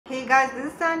guys, this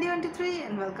is Sandy23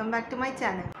 and welcome back to my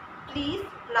channel. Please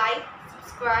like,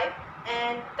 subscribe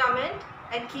and comment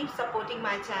and keep supporting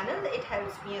my channel. It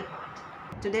helps me a lot.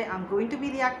 Today I'm going to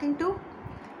be reacting to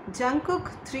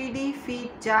Jungkook 3D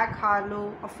feat Jack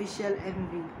Harlow official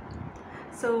MV.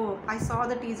 So I saw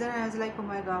the teaser and I was like, oh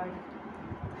my god.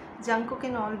 Jungkook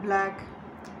in all black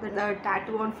with a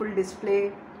tattoo on full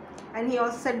display, and he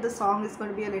also said the song is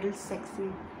going to be a little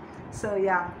sexy. So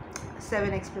yeah,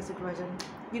 7 explicit version,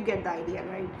 you get the idea,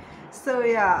 right? So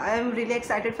yeah, I am really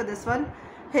excited for this one.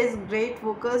 His great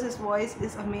vocals, his voice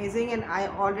is amazing, and I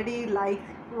already like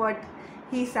what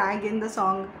he sang in the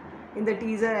song, in the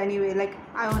teaser anyway. Like,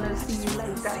 I wanna see you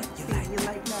like that, see you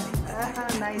like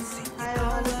that. Nice. I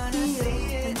wanna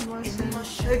see you in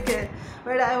motion. Okay,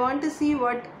 but I want to see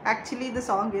what actually the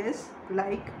song is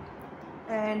like,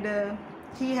 and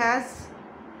he has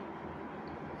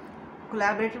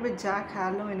collaborated with Jack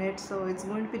Harlow in it, so it's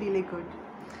going to be really good.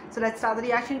 So let's start the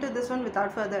reaction to this one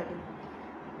without further ado.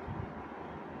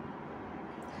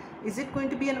 Is it going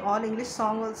to be an all English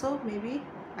song also? Maybe,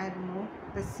 I don't know.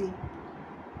 Let's see.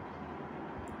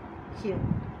 Here.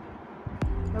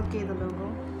 Okay, the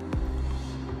logo.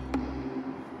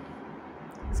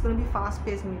 It's going to be fast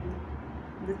paced, maybe.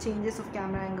 The changes of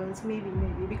camera angles, maybe,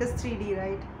 because 3D,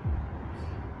 right?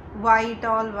 White,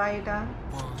 all white, huh?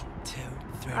 1, 2,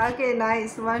 3. Okay,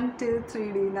 nice. 1, 2,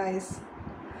 3D, nice.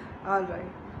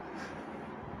 Alright.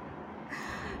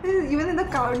 Even in the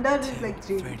countdown, it's like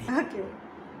 3D. Okay.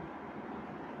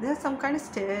 There's some kind of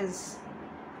stairs.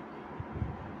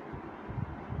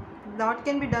 Lot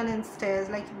can be done in stairs,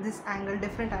 like this angle,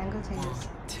 different angle changes. 1,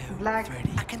 2, Black.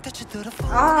 3. I can touch you through the phone.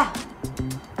 Ah!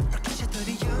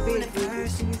 Wait,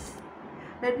 Please.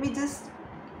 Let me just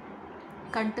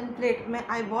contemplate.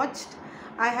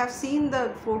 I have seen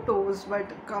the photos, but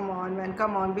come on man,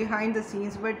 come on, behind the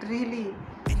scenes, but really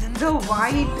the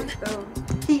white,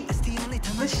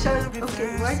 the shirt,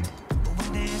 okay, what?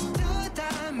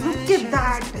 Look at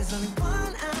that.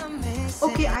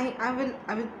 Okay, I will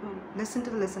listen to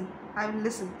the listen. I will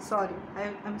listen. Sorry,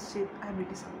 I'm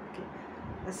really sorry. Okay,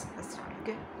 let's start.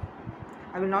 Okay,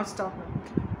 I will not stop now.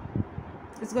 Okay,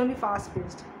 it's gonna be fast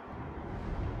paced.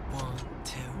 1,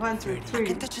 2, 1, 2, 3. I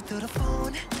can touch you through the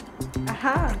phone.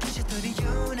 Aha. Touch you through the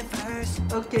universe.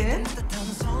 Okay. The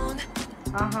time zone.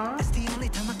 That's the only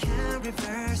time I can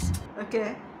reverse.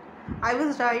 Okay. I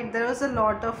was right. There was a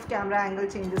lot of camera angle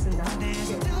changes in that.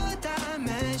 There's Okay. no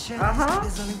dimension. Uh-huh.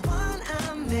 There's only one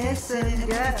I'm missing. Listen,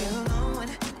 yeah. If you're alone,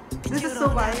 This you is so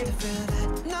don't have vibe. to feel that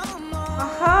no more.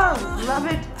 Aha. Love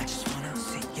it. I just wanna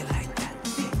see you like that.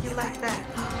 See you like that.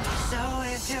 So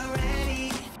if you're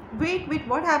ready. Wait.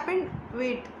 What happened?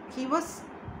 Wait. He was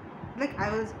like,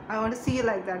 I want to see you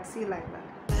like that. See you like that.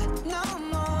 No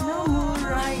more. No more,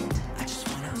 right? I just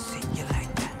wanna see you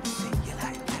like that. See you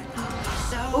like that.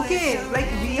 So Okay, like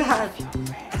we have.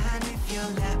 and if you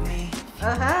let me,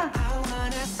 Uh-huh. I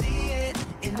wanna see it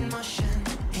in motion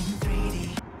in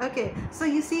 3D. Okay, so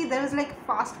you see there is like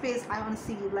fast pace, I want to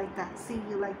see you like that, see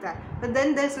you like that. But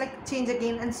then there's like change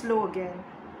again and slow again.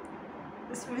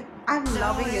 I'm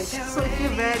loving it. So if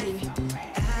you're ready,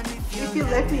 And if you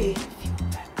let me.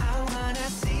 I wanna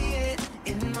see it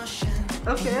in motion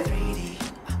Okay. in 3D.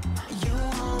 You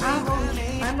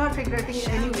won't I'm not regretting it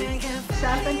anyway.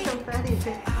 Champagne champagne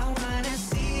I wanna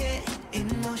see it in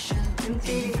motion in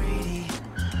 3D. 3D.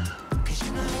 'Cause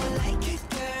you know I like it,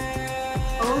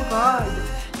 girl. Oh god.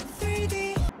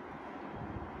 3D.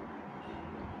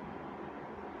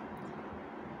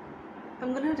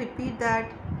 I'm gonna repeat that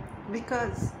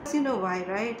because you know why,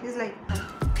 right? He's like,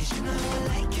 'Cause you know I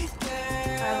like it,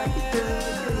 girl. I like it too.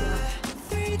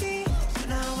 3D. You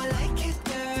know I like it,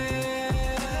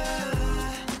 girl.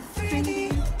 3D.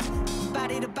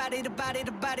 Body to body to body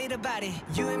to body to body.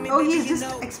 You and me, Oh, baby, he's you just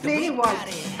know explaining that we what. got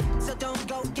it. So don't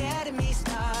go getting me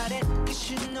started. 'Cause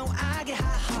you know I get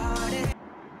hot-hearted.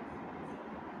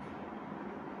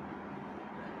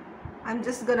 I'm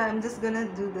just gonna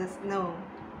do this. No,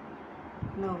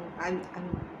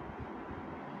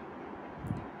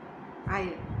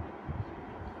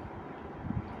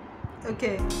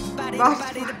 okay. Body to But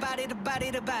body to body to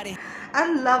body to body.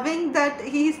 I'm loving that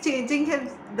he's changing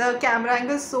the camera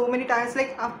angle so many times,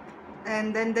 like up,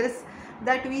 and then there is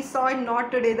that we saw in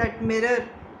Not Today, that mirror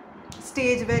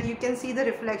stage where you can see the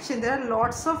reflection. There are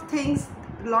lots of things,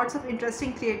 lots of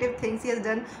interesting creative things he has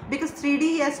done, because 3D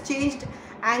he has changed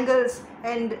angles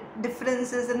and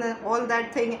differences and all that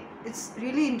thing. It's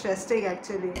really interesting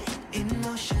actually, In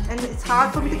motion. and it's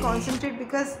hard for me to concentrate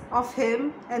because of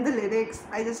him and the lyrics.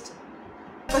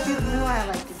 But you know I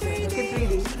like it. Okay,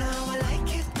 3D. You know I like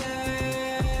it,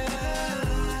 girl.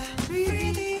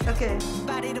 3D. Okay.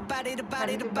 Body to body to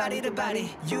body to body to body.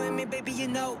 You and me, baby, you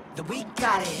know that we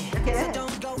got it. Okay. So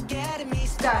don't go getting me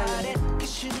started.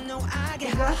 Cause you know I You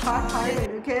get got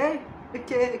hot-hearted, okay?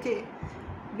 Okay.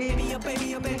 baby, oh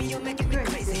baby, oh baby, you're making me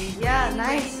crazy. Yeah,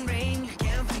 nice. Rain, you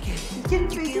can't fake it. You can You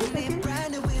fake give me it, okay?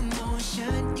 brand new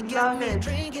emotion. You got Love me it.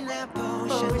 drinking that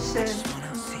potion. Potion. Just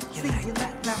wanna see you See, like you that.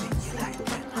 like that. See you like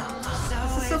that.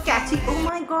 This is so catchy. Oh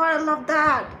my god, I love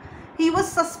that. He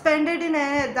was suspended in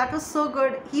air. That was so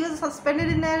good. He was suspended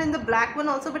in air in the black one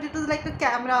also, but it was like the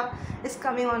camera is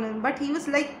coming on him. But he was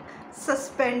like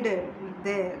suspended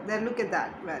there. There, look at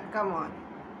that, man. Come on.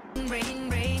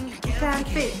 Rain, you You can't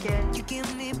fake it. You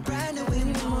give me brand new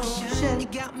emotion. You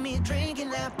got me drinking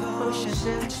that potion.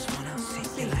 I just wanna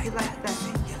see you like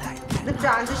that. The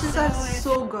transitions are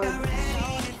so good.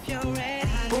 If you're ready,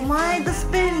 Oh my, the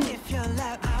spin. if you're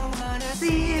like, I wanna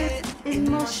See it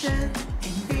in motion.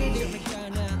 Feel it.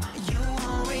 you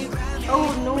already grab me.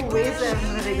 Oh no ways I'm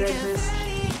gonna regret this.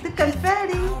 The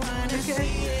confetti.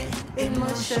 Okay. In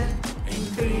motion. In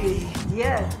 3D.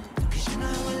 Yeah. Cause you know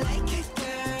I like it,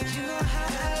 girl. You know how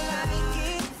I like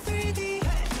it. 3D.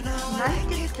 You know I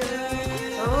Like it,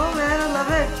 girl. Oh man, I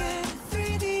love it.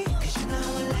 3D. Cause you know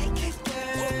I like it,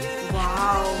 girl.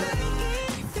 Wow.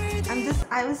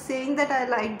 I was saying that I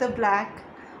like the black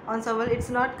ensemble. It's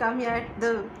not come yet,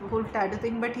 the whole tattoo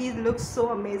thing, but he looks so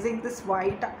amazing. This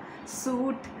white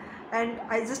suit and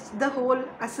the whole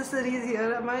accessories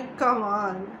here. I'm like, come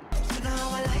on. You know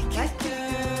I like it,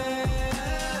 girl.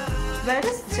 Where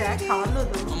is Jack Harlow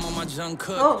though? I'm on my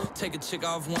Jungkook. Oh. Take a chick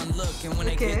off one look, and when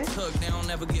Okay. they get took, they don't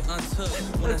ever get untook.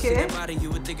 When I see Okay. that body, you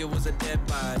would think it was a dead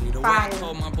body. The way I Fire.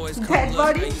 told my boys, come Dead look,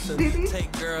 body? I used to Really?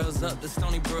 take girls up to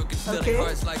Stony Brook and steal Okay. their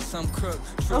hearts like some crook.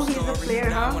 True Oh, he's a story. player,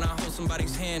 Now huh? when I hold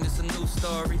somebody's hand, it's a new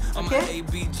story. All my Okay.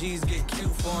 ABGs get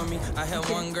cute for me. I had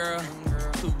Okay. one girl,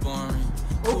 too boring.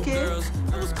 Two Okay. girls,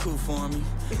 that was cool for me.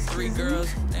 Three Excuse me? girls,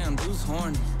 damn, dude's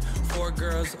horny. 4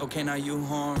 girls, okay, now you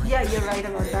horny. Yeah, you're right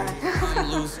about I'm that.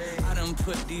 loose. I done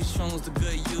put these songs to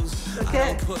good use. Okay. I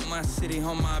don't put my city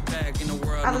on my back in the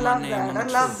world. I know my love name that. on I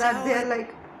the love truth. that. They're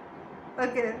like,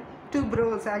 okay, two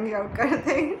bros hanging out kind of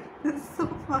thing. It's so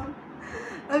fun.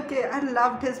 Okay, I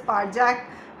loved his part. Jack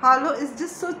Harlow is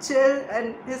just so chill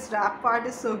and his rap part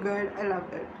is so good. I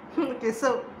loved it. Okay,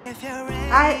 so If you're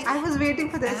ready, I was waiting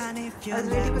for this. And if you I was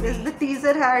waiting for let this. The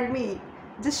teaser had me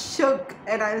just shook,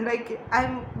 and I'm like,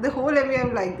 the whole MV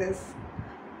I'm like this.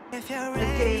 if you're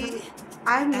Okay, ready,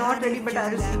 I'm not and ready, if but you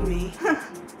I'll let see. me,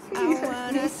 I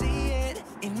wanna see it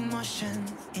in motion.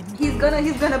 In He's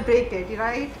gonna break it,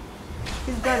 right?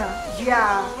 He's gonna,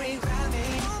 yeah.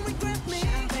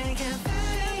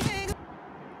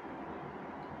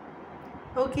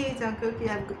 Okay, Jungkook,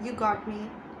 you got me.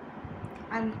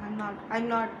 I'm not.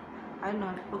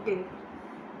 Okay.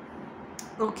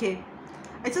 Okay.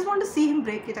 I just want to see him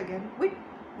break it again. Wait.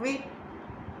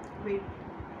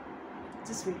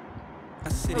 Just wait. My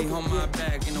city Okay, on my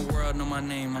back in the world know my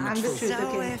name. I'm I'm the the truth. truth. So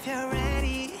Okay. if you're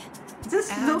ready,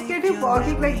 Just And look if at him you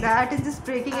walking let like me, that and just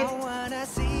breaking I it. wanna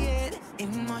see it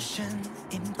in motion,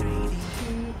 in 3D.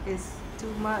 He is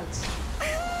too much.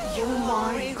 Oh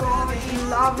my god, I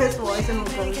love his voice and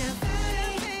vocals.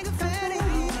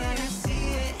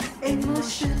 In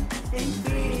motion, in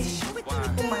 3D.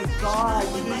 Oh my god,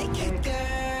 he's good.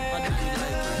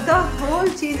 The whole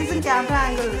changes in camera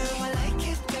angles.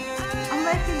 I'm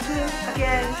like this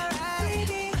again.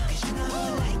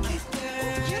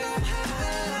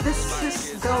 This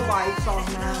is the vibe song,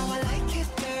 man.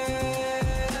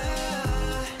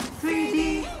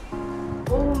 3D.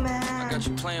 Oh man. Got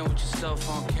you playing with yourself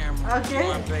on camera. Okay.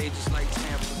 You on page just like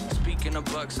Tampa. Speaking of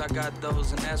bucks, I got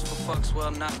those. And as for fucks,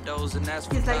 well, not those. And as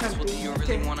for He's like bucks, well, do you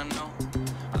okay. really wanna know?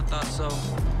 I thought so.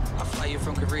 I fly you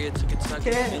from Korea to Kentucky.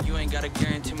 Okay. And you ain't gotta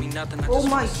guarantee me nothing. I Oh just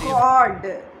my wanna see it.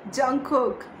 god.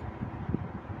 Jungkook.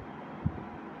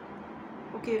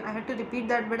 Okay, I had to repeat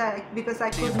that, but because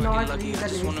I See if could I not get lucky. read I the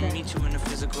just wanna lyrics. meet you in the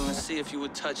physical and see if you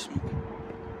would touch me.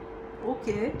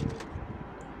 Okay.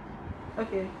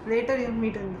 Okay. Later you'll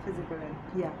meet in the physical end.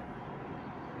 Yeah.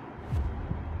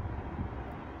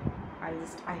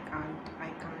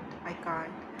 I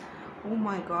can't. Oh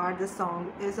my god, this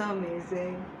song is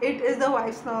amazing. It is the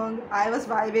vibe song. I was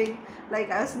vibing,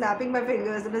 like I was snapping my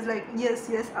fingers and was like, yes,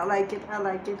 I like it.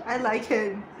 I like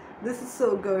him. This is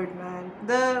so good, man.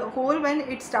 The whole when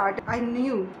it started, I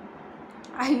knew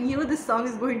this song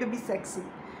is going to be sexy.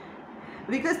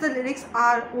 Because the lyrics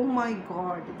are, oh my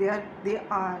god, they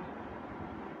are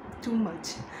too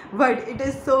much. But it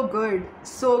is so good.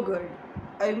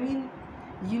 I mean,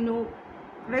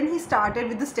 when he started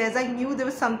with the stairs, I knew there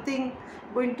was something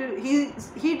going to.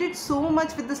 He did so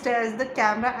much with the stairs, the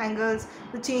camera angles,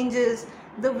 the changes,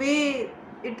 the way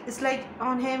it is like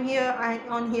on him here and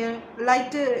on here,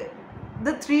 like the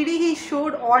 3D. He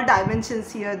showed all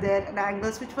dimensions here, there, and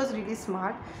angles, which was really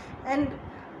smart. And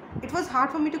it was hard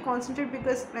for me to concentrate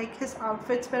because like his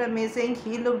outfits were amazing.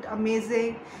 He looked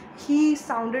amazing. He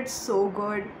sounded so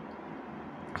good.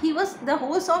 He was, the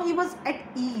whole song, he was at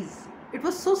ease. It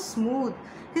was so smooth.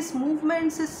 His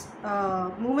movements, his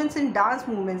movements in dance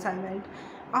movements, I meant,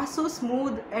 are so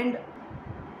smooth. And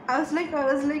I was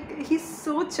like, he's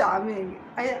so charming.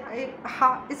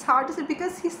 It's hard to say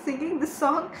because he's singing this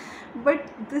song, but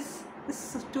this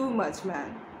is too much,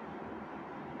 man.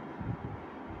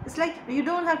 It's like you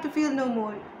don't have to feel no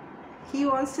more. He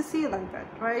wants to see like that,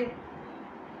 right?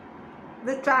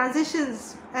 The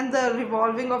transitions and the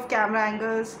revolving of camera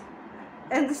angles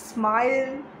and the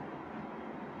smile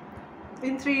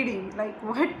in 3D, like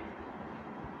what?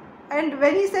 And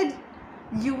when he said,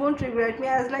 "You won't regret me,"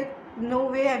 I was like, no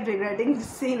way I'm regretting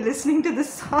listening to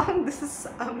this song. This is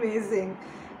amazing.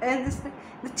 And this,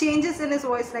 the changes in his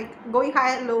voice, like going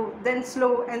high and low, then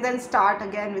slow, and then start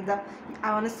again with the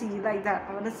 "I want to see you like that,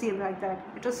 I want to see you like that."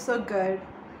 It was so good.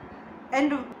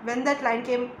 And when that line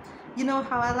came, "You know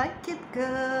how I like it,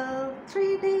 girl,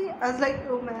 3D," I was like,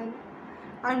 oh man,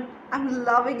 I'm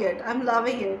loving it. I'm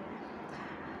loving it.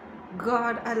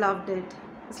 God, I loved it.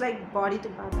 It's like body to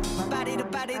body. Body to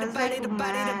body to body to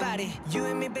body to body. You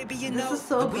and me, baby, you know this is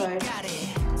so we good. got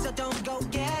it. So don't go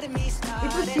getting me started.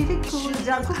 It was really cool.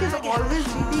 Jungkook is always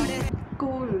really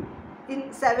cool.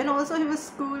 In 7 also he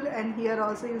was cool, and here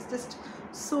also he was just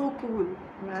so cool,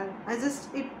 man.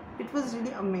 It was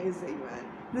really amazing, man.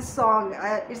 This song,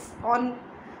 it's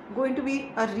going to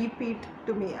be a repeat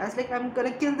to me. I was like, I'm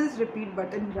gonna kill this repeat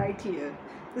button right here.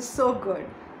 It's so good.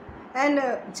 And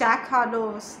Jack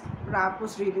Harlow's rap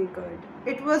was really good.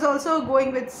 It was also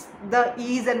going with the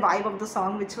ease and vibe of the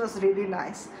song, which was really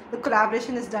nice. The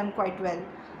collaboration is done quite well.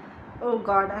 Oh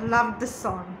God, I loved this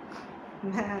song,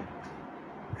 man.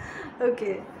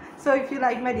 Okay, so if you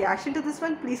like my reaction to this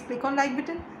one, please click on like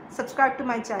button, subscribe to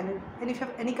my channel, and if you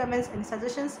have any comments, any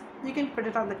suggestions, you can put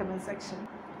it on the comment section.